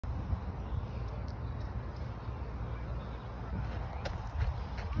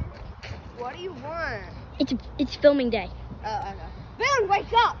What do you want? It's filming day. Oh, okay. Boone, wake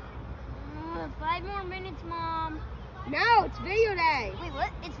up! 5 more minutes, Mom. No, it's video day. Wait, what?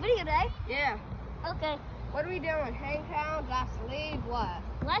 It's video day? Yeah. Okay. What are we doing? Hang challenge, last to leave, what?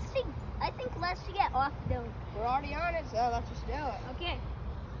 I think let's get off the building. We're already on it, so let's just do it. Okay.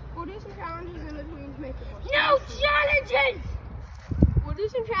 We'll do some challenges in between to make it more No spicy. challenges! We'll do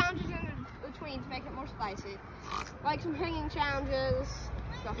some challenges in between to make it more spicy. Like some hanging challenges,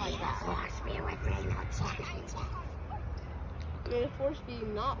 stuff like that. Force me with me, no challenges. May the force be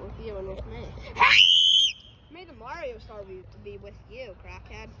not with you and with me. May the Mario Star be with you,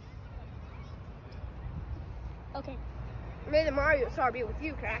 crackhead. Okay. May the Mario Star be with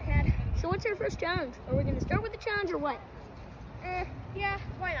you, crackhead. So what's our first challenge? Are we gonna start with the challenge or what? Yeah,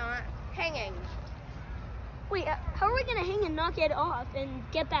 why not? Hanging. Wait, how are we gonna hang and knock it off and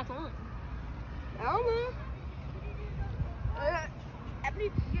get back on? I don't know. After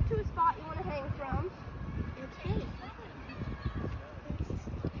you get to a spot you want to hang from. Okay.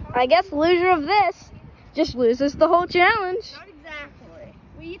 I guess the loser of this just loses the whole challenge. Not exactly.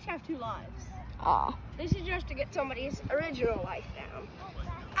 We each have 2 lives. Aw. This is just to get somebody's original life down.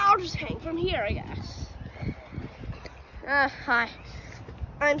 I'll just hang from here, I guess. Hi.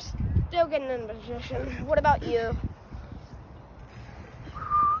 I'm still getting in position. What about you?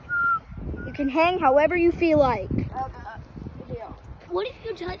 You can hang however you feel like. Deal. What if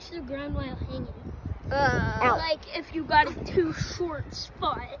you touch the ground while hanging? Out. Like if you got a too short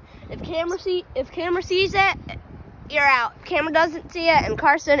spot. If camera sees it, you're out. Camera doesn't see it, and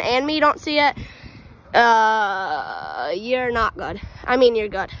Carson and me don't see it. You're not good. I mean, you're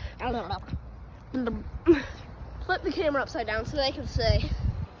good. Flip the camera upside down so they can see.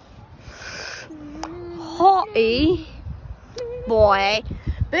 Hotty boy.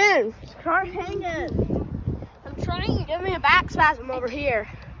 Boone, start hanging. I'm trying to give me a back spasm over here.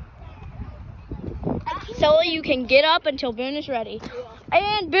 So you can get up until Boone is ready.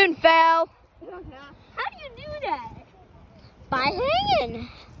 And Boone fell. Yeah. How do you do that? By hanging.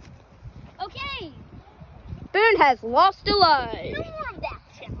 Okay. Boone has lost a life. No more of that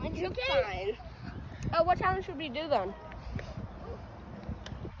challenge, okay? Fine. Oh, what challenge should we do then?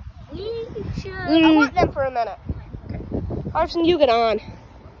 We should. I want them for a minute. Carson, you get on.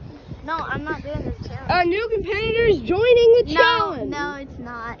 No, I'm not doing this challenge. A new competitor is joining the challenge. No, it's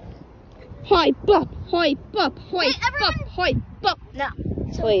not. Hype up, hype up, hype Hey, everyone- up, hype up. No.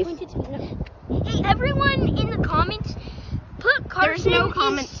 So Please. point it to me. No. Hey, everyone in the comments, put There's Carson. no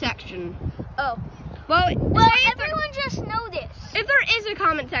comment section. Oh. Well, Everyone just know this. if there is a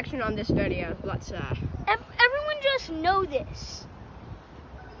comment section on this video, let's Everyone just know this.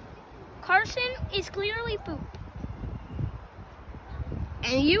 Carson is clearly poop.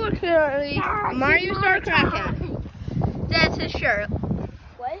 and you are clearly Mario Star Crackhead. That's his shirt.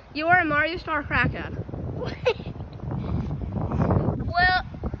 What? You are a Mario Star Crackhead. Well,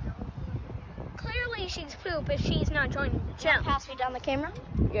 clearly she's poop if she's not joining the challenge. Pass me down the camera.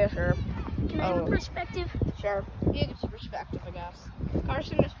 Yeah, sure. Can I have a perspective? Sure. You get some perspective, I guess.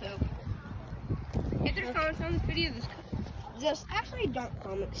 Carson is poop. If there's comments on this video, just actually don't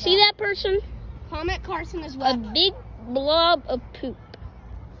comment. See that person? Comment Carson as A well. big blob of poop.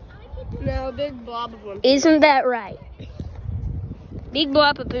 No, a big blob of one. Isn't that right? Big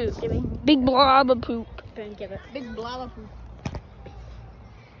blob of poop. Big blob of poop. Give it. Big blob of poop.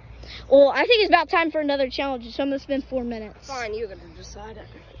 Well, I think it's about time for another challenge. It's almost been 4 minutes. Fine, you gotta decide it.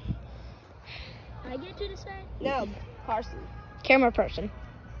 I get to decide? No, Carson. Camera person.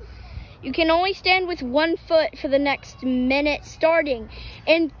 You can only stand with 1 foot for the next minute starting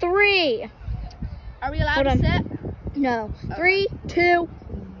in 3. Are we allowed Hold to on. sit? No. Okay. 3, 2,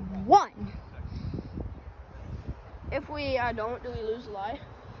 1. If we don't, do we lose a life?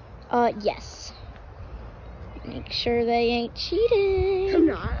 Yes. Make sure they ain't cheating. I'm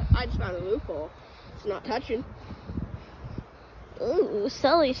not. I just found a loophole. It's not touching. Ooh,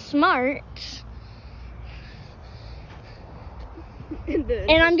 Sully's smart.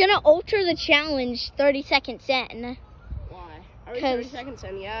 And I'm gonna alter the challenge 30 seconds in. Why? Are we 30 'Cause- seconds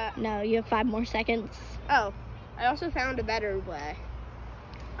in yet? No, you have 5 more seconds. Oh, I also found a better way.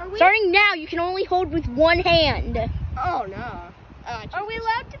 Starting now, you can only hold with 1 hand. Oh, no. Are we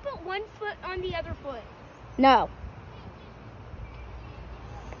allowed to put 1 foot on the other foot? My No.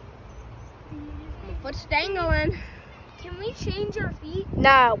 foot's dangling. Can we change our feet?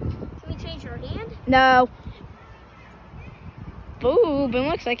 No. Can we change our hand? No. Ooh, Boone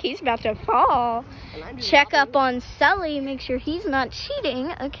looks like he's about to fall. Check up on Sully, make sure he's not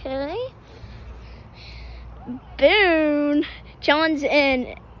cheating, okay? Boone, challenge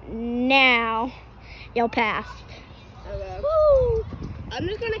in now. Y'all passed. Okay. Woo! I'm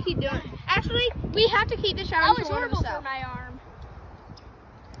just gonna keep doing it. Actually, we have to keep the That challenge was for one of horrible for ourselves. my arm.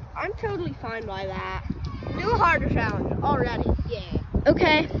 I'm totally fine by that. Do a harder challenge already. Yeah.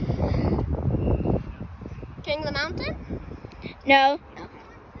 Okay. King of the Mountain? No.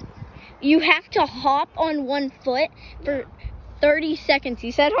 You have to hop on one foot for 30 seconds.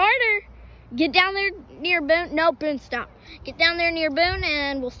 He said harder. Get down there near Boone. No, Boone, stop. Get down there near Boone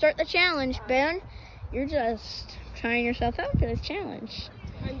and we'll start the challenge. Boone, you're just trying yourself out for this challenge.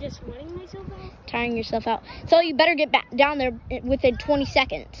 I'm just sweating myself out? Tiring yourself out. So you better get back down there within 20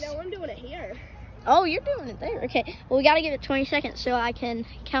 seconds. No, I'm doing it here. Oh, you're doing it there. Okay. Well, we got to give it 20 seconds so I can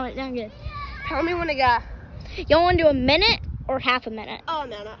count it down good. Tell me when to go. You want to do a minute or half a minute? Oh,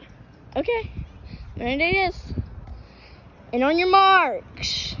 no, no. Okay. Minute it is. And on your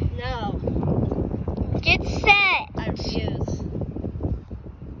marks. No. Get set. I refuse.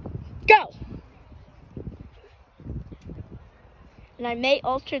 Go. And I may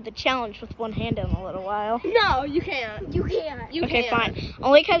alter the challenge with one hand in a little while. No, you can't. You can't. You Okay, can't. fine.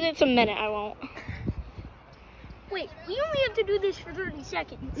 Only because it's a minute, I won't. Wait, we only have to do this for 30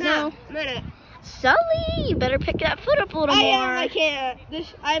 seconds. No. Minute. Sully, you better pick that foot up a little more. I can't.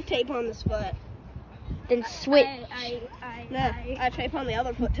 I have tape on this foot. Then switch. No, I have tape on the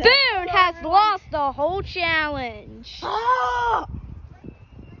other foot too. Boone has lost the whole challenge. Oh!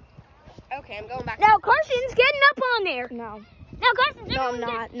 Okay, I'm going back. Now Carson's getting up on there. No. No, Carson's No, I'm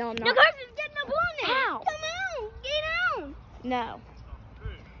not. No, I'm not. No, Carson's getting up on there. How? Come on, get on. No.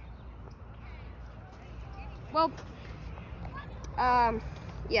 Well,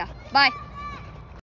 yeah. Bye.